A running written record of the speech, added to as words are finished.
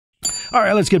All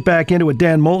right, let's get back into it.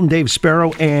 Dan Moulton, Dave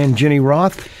Sparrow, and Ginny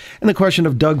Roth. And the question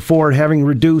of Doug Ford having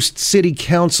reduced city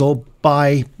council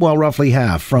by, well, roughly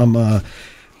half, from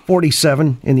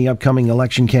 47 in the upcoming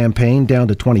election campaign down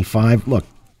to 25. Look,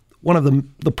 one of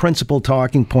the principal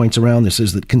talking points around this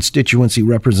is that constituency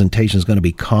representation is going to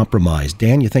be compromised.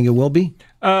 Dan, you think it will be?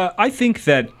 I think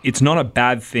that it's not a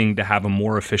bad thing to have a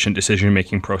more efficient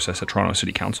decision-making process at Toronto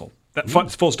City Council.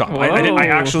 Full stop. I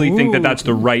actually think that that's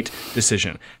the right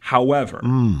decision. However,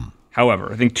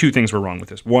 I think two things were wrong with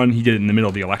this. One, he did it in the middle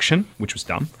of the election, which was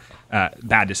dumb.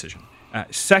 Bad decision.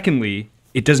 Secondly,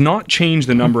 it does not change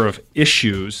the number of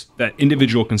issues that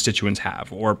individual constituents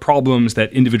have or problems that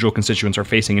individual constituents are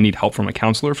facing and need help from a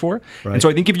councillor for. Right. And so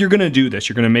I think if you're going to do this,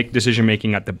 you're going to make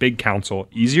decision-making at the big council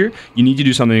easier. You need to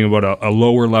do something about a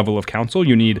lower level of council.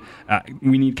 We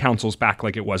need councils back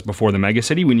like it was before the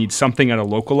megacity. We need something at a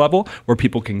local level where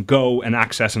people can go and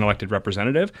access an elected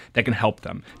representative that can help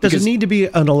them. Does it need to be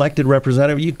an elected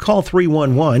representative? You call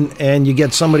 311 and you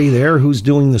get somebody there who's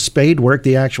doing the spade work,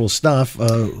 the actual stuff.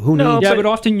 But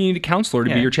often you need a counselor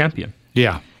to be your champion.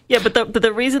 Yeah. Yeah, but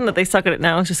the reason that they suck at it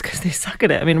now is just because they suck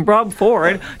at it. I mean, Rob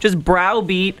Ford just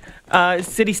browbeat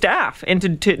city staff into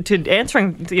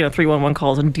answering 311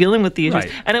 calls and dealing with the issues.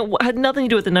 Right. And it had nothing to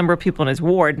do with the number of people in his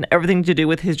ward and everything to do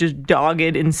with his just dogged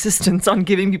insistence on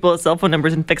giving people cell phone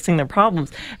numbers and fixing their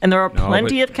problems. And there are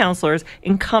plenty of councillors,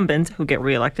 incumbents, who get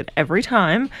reelected every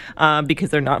time because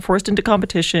they're not forced into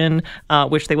competition,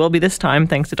 which they will be this time,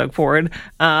 thanks to Doug Ford.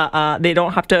 They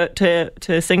don't have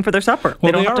to sing for their supper.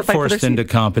 Well, they don't they have are to fight forced for their into seat.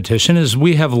 competition, as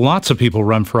we have lots of people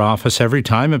run for office every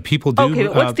time, and people do. Okay,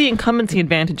 but what's the incumbency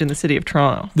advantage in the city of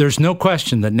Toronto? There's no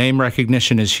question that name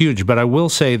recognition is huge, but I will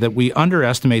say that we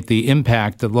underestimate the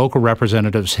impact that local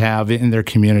representatives have in their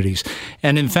communities.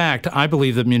 And in fact, I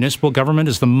believe that municipal government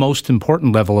is the most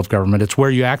important level of government. It's where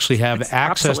you actually have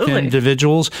access to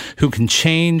individuals who can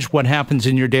change what happens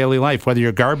in your daily life, whether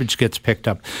your garbage gets picked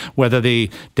up, whether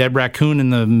the dead raccoon in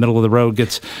the middle of the road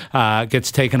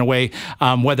gets taken away,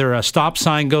 whether a stop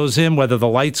sign goes in, whether the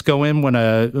lights go in when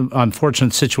an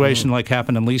unfortunate situation like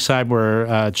happened in Leaside where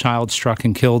a child struck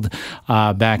and killed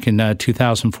back in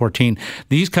 2014.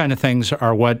 These kind of things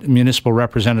are what municipal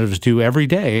representatives do every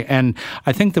day. And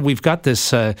I think that we've got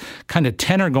this kind of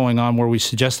tenor going on where we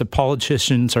suggest that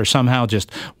politicians are somehow just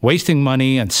wasting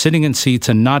money and sitting in seats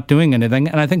and not doing anything.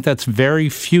 And I think that's very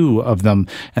few of them.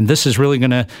 And this is really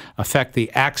going to affect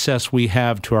the access we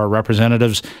have to our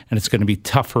representatives, and it's going to be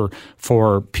tougher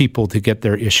for people to get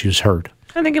their issues heard.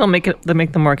 I think it'll make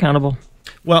them more accountable.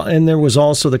 Well, and there was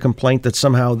also the complaint that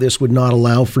somehow this would not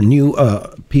allow for new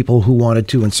people who wanted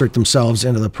to insert themselves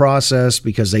into the process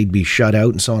because they'd be shut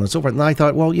out and so on and so forth. And I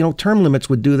thought, well, term limits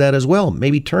would do that as well.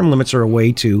 Maybe term limits are a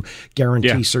way to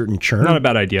guarantee certain churn. Not a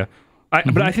bad idea.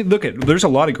 But I think, there's a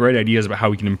lot of great ideas about how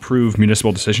we can improve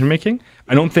municipal decision-making.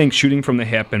 I don't think shooting from the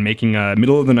hip and making a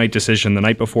middle-of-the-night decision the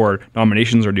night before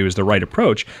nominations are due is the right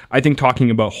approach. I think talking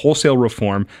about wholesale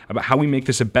reform, about how we make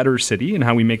this a better city and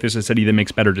how we make this a city that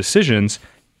makes better decisions,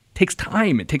 takes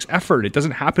time. It takes effort. It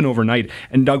doesn't happen overnight.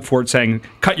 And Doug Ford saying,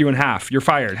 cut you in half. You're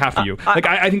fired. Half of you.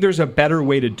 I think there's a better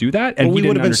way to do that. And we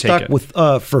would have been stuck with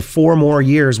for 4 more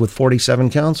years with 47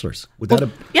 councillors. We've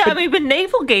been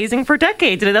navel-gazing for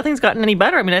decades, and nothing's gotten any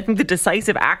better. I mean, I think the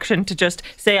decisive action to just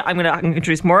say, I'm going to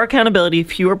introduce more accountability,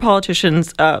 fewer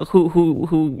politicians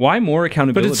who. Why more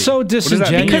accountability? But it's so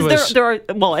disingenuous. Because there are,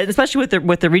 especially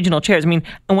with the regional chairs. I mean,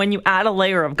 when you add a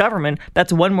layer of government,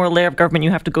 that's one more layer of government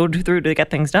you have to go through to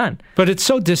get things done. But it's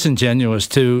so disingenuous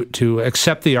to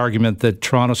accept the argument that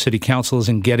Toronto City Council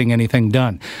isn't getting anything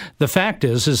done. The fact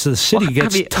is the city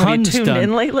gets tons have you tuned done.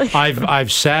 In lately?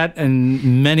 I've sat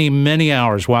in many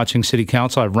hours watching City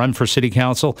Council. I've run for City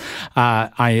Council.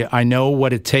 I know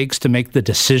what it takes to make the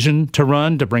decision to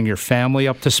run, to bring your family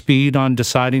up to speed on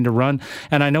deciding to run,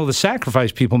 and I know the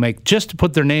sacrifice people make just to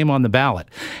put their name on the ballot.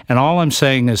 And all I'm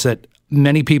saying is that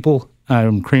many people,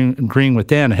 I'm agreeing with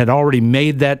Dan, had already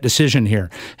made that decision here,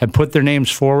 had put their names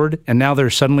forward, and now they're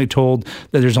suddenly told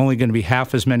that there's only going to be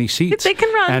half as many seats. They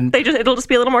can run. And it'll just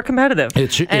be a little more competitive.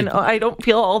 I don't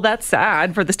feel all that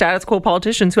sad for the status quo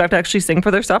politicians who have to actually sing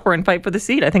for their supper and fight for the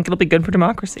seat. I think it'll be good for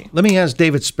democracy. Let me ask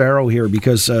David Sparrow here,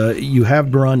 because you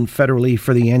have run federally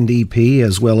for the NDP,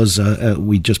 as well as,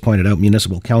 we just pointed out,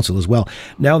 municipal council as well.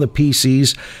 Now the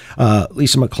PCs,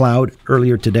 Lisa MacLeod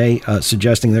earlier today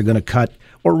suggesting they're going to cut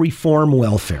or reform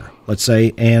welfare, let's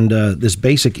say, and this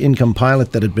basic income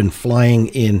pilot that had been flying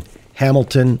in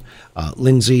Hamilton,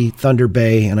 Lindsay, Thunder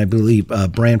Bay, and I believe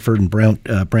Brantford and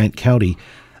Brant County,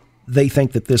 they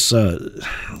think that this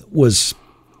was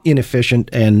inefficient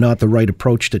and not the right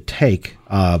approach to take.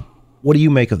 What do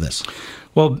you make of this?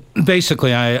 Well,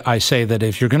 basically, I say that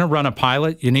if you're going to run a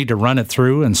pilot, you need to run it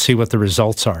through and see what the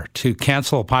results are. To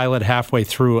cancel a pilot halfway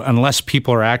through, unless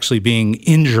people are actually being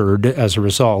injured as a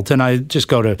result, and I just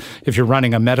go to, if you're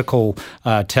running a medical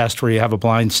test where you have a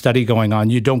blind study going on,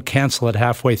 you don't cancel it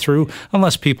halfway through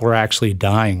unless people are actually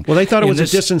dying. Well, they thought it was a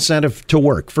disincentive to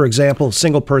work. For example, a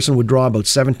single person would draw about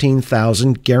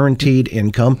 $17,000 guaranteed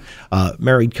income,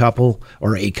 married couple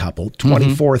or a couple,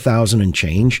 $24,000 and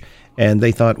change. And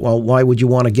they thought, well, why would you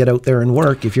want to get out there and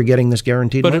work if you're getting this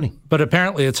guaranteed money? But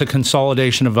apparently it's a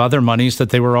consolidation of other monies that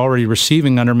they were already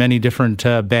receiving under many different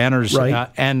banners. Right.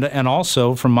 And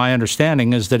also, from my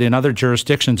understanding, is that in other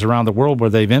jurisdictions around the world where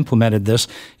they've implemented this,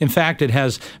 in fact, it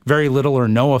has very little or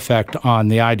no effect on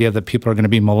the idea that people are going to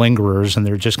be malingerers and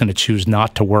they're just going to choose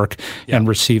not to work and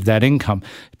receive that income.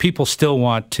 People still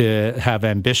want to have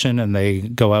ambition, and they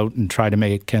go out and try to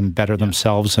make and better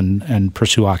themselves and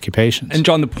pursue occupations. And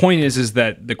John, the point is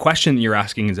that the question that you're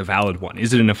asking is a valid one.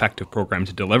 Is it an effective program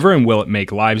to deliver, and will it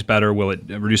make lives better? Will it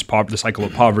reduce the cycle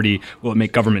of poverty? Will it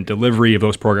make government delivery of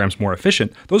those programs more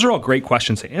efficient? Those are all great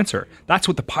questions to answer. That's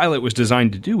what the pilot was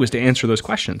designed to do, was to answer those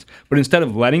questions. But instead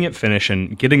of letting it finish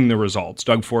and getting the results,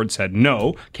 Doug Ford said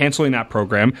no, canceling that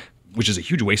program, which is a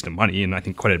huge waste of money and I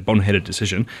think quite a boneheaded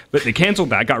decision. But they canceled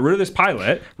that, got rid of this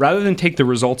pilot, rather than take the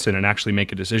results in and actually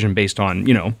make a decision based on,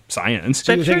 science.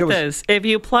 The truth is, if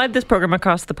you applied this program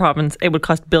across the province, it would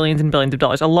cost billions and billions of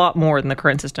dollars, a lot more than the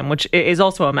current system, which is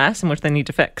also a mess and which they need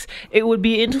to fix. It would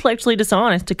be intellectually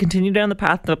dishonest to continue down the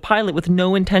path of a pilot with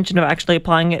no intention of actually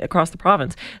applying it across the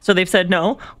province. So they've said,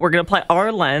 no, we're going to apply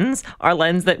our lens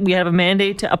that we have a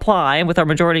mandate to apply with our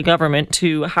majority government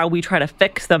to how we try to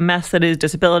fix the mess that is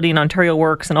disability and Ontario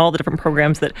Works and all the different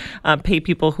programs that pay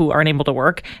people who aren't able to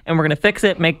work, and we're going to fix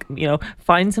it,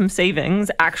 find some savings,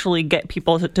 actually get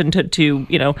people to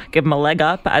give them a leg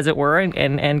up, as it were,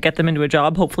 and get them into a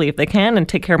job, hopefully, if they can, and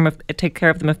take care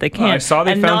of them if they can. I saw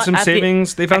they found some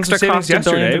savings. They found some savings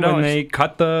yesterday when they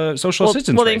cut the social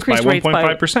assistance rates by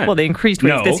 1.5%. Well, they increased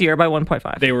rates this year by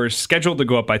 1.5%. They were scheduled to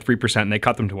go up by 3%, and they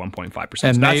cut them to 1.5%.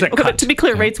 And that's a cut. But to be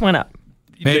clear, rates went up.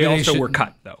 They also were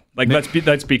cut, though.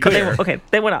 Let's be clear.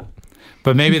 They went up.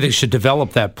 But maybe they should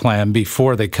develop that plan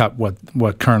before they cut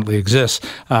what currently exists.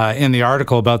 In the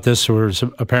article about this, there was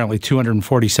apparently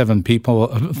 247,000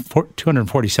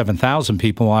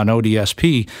 people on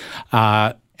ODSP,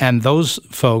 and those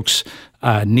folks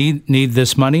need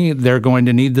this money. They're going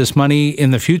to need this money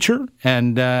in the future.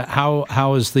 And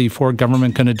how is the Ford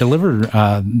government going to deliver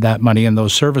that money and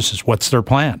those services? What's their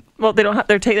plan? Well, they don't have.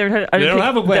 They don't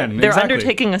have a plan. They're exactly.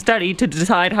 undertaking a study to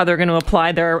decide how they're going to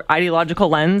apply their ideological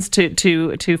lens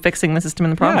to fixing the system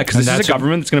in the province. Yeah, because this is a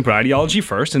government that's going to put ideology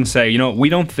first and say, we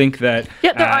don't think that.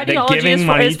 Yeah, their ideology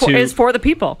is for the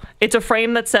people. It's a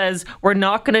frame that says we're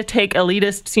not going to take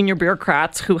elitist senior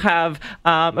bureaucrats who have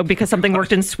because something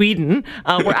worked in Sweden.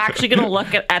 We're actually going to look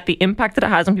at the impact that it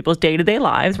has on people's day-to-day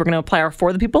lives. We're going to apply our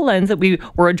for the people lens that we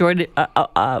were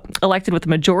elected with the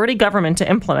majority government to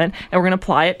implement, and we're going to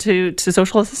apply it to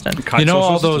social assistance.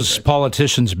 All those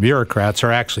politicians, bureaucrats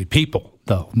are actually people,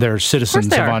 though. They're citizens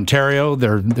of Ontario.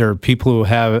 They're people who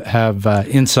have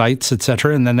insights,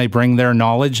 etc., and then they bring their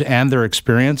knowledge and their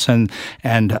experience and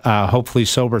hopefully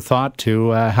sober thought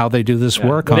to how they do this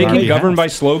work. They can govern by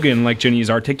slogan, like Ginny is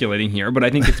articulating here, but I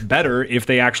think it's better if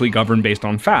they actually govern based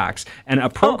on facts. And a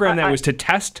program that was to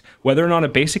test whether or not a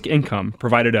basic income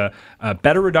provided a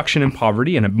better reduction in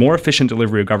poverty and a more efficient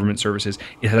delivery of government services,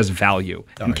 it has value.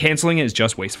 And canceling it is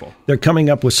just wasteful. They're coming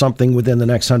up with something within the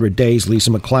next 100 days, Lisa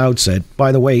McLeod said.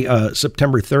 By the way,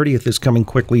 September 30th is coming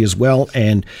quickly as well,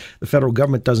 and the federal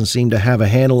government doesn't seem to have a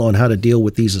handle on how to deal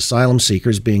with these asylum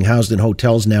seekers being housed in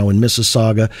hotels now in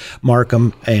Mississauga,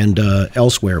 Markham, and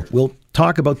elsewhere. We'll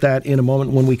talk about that in a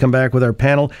moment when we come back with our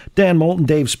panel. Dan Moulton,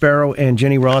 Dave Sparrow, and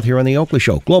Ginny Roth here on The Oakley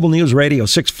Show. Global News Radio,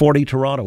 640 Toronto.